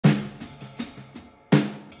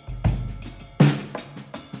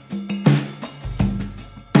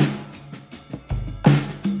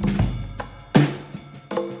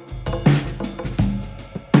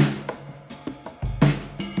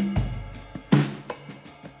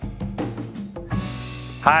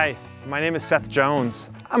Hi, my name is Seth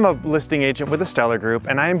Jones. I'm a listing agent with the Steller Group,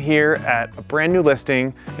 and I am here at a brand new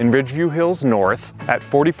listing in Ridgeview Hills North at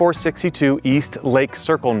 4462 East Lake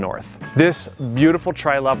Circle North. This beautiful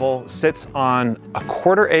tri-level sits on a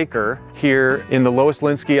 1/4 acre here in the Lois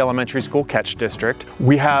Linsky Elementary School Catch District.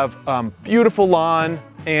 We have beautiful lawn,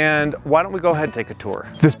 and why don't we go ahead and take a tour.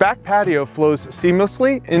 This back patio flows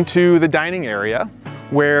seamlessly into the dining area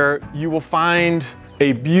where you will find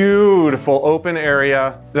a beautiful open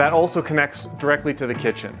area that also connects directly to the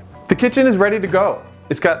kitchen. The kitchen is ready to go.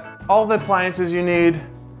 It's got all the appliances you need,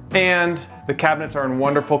 and the cabinets are in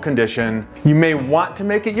wonderful condition. You may want to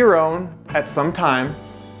make it your own at some time,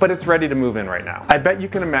 but it's ready to move in right now. I bet you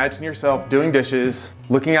can imagine yourself doing dishes,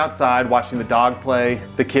 looking outside, watching the dog play,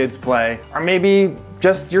 the kids play, or maybe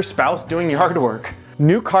just your spouse doing yard work.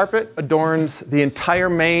 New carpet adorns the entire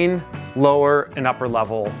main, lower, and upper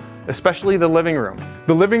level, especially the living room.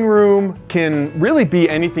 The living room can really be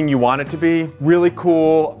anything you want it to be. Really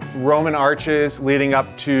cool Roman arches leading up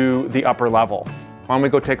to the upper level. Why don't we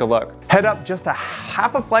go take a look? Head up just a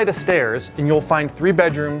half a flight of stairs and you'll find 3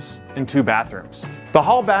 bedrooms and 2 bathrooms. The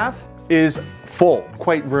hall bath is full,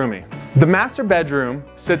 quite roomy. The master bedroom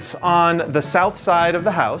sits on the south side of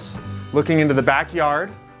the house, looking into the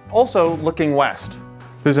backyard, also looking west.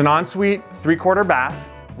 There's an ensuite 3/4 bath,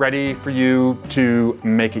 ready for you to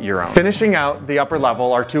make it your own. Finishing out the upper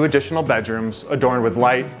level are 2 additional bedrooms adorned with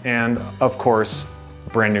light and, of course,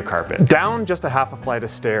 brand new carpet. Down just a half a flight of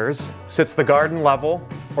stairs sits the garden level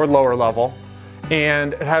or lower level,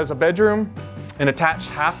 and it has a bedroom, an attached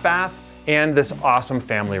half bath, and this awesome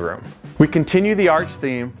family room. We continue the arch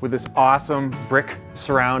theme with this awesome brick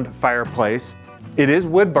surround fireplace. It is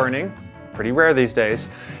wood burning, pretty rare these days,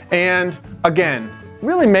 and again,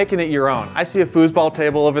 really making it your own. I see a foosball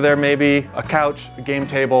table over there maybe, a couch, a game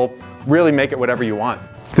table, really make it whatever you want.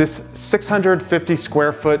 This 650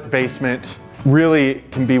 square foot basement really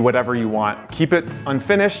can be whatever you want. Keep it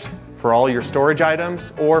unfinished for all your storage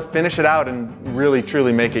items, or finish it out and really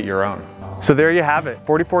truly make it your own. So there you have it.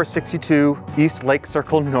 4462 East Lake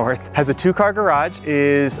Circle North has a 2-car garage,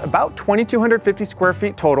 is about 2,250 square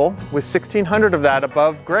feet total, with 1,600 of that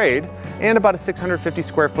above grade, and about a 650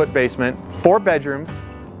 square foot basement, 4 bedrooms,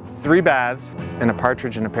 3 baths, and a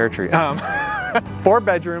partridge in a pear tree. 4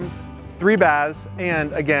 bedrooms, 3 baths,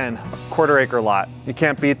 and again, a 1/4 acre lot. You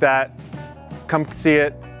can't beat that. Come see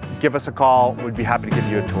it, give us a call. We'd be happy to give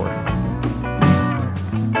you a tour.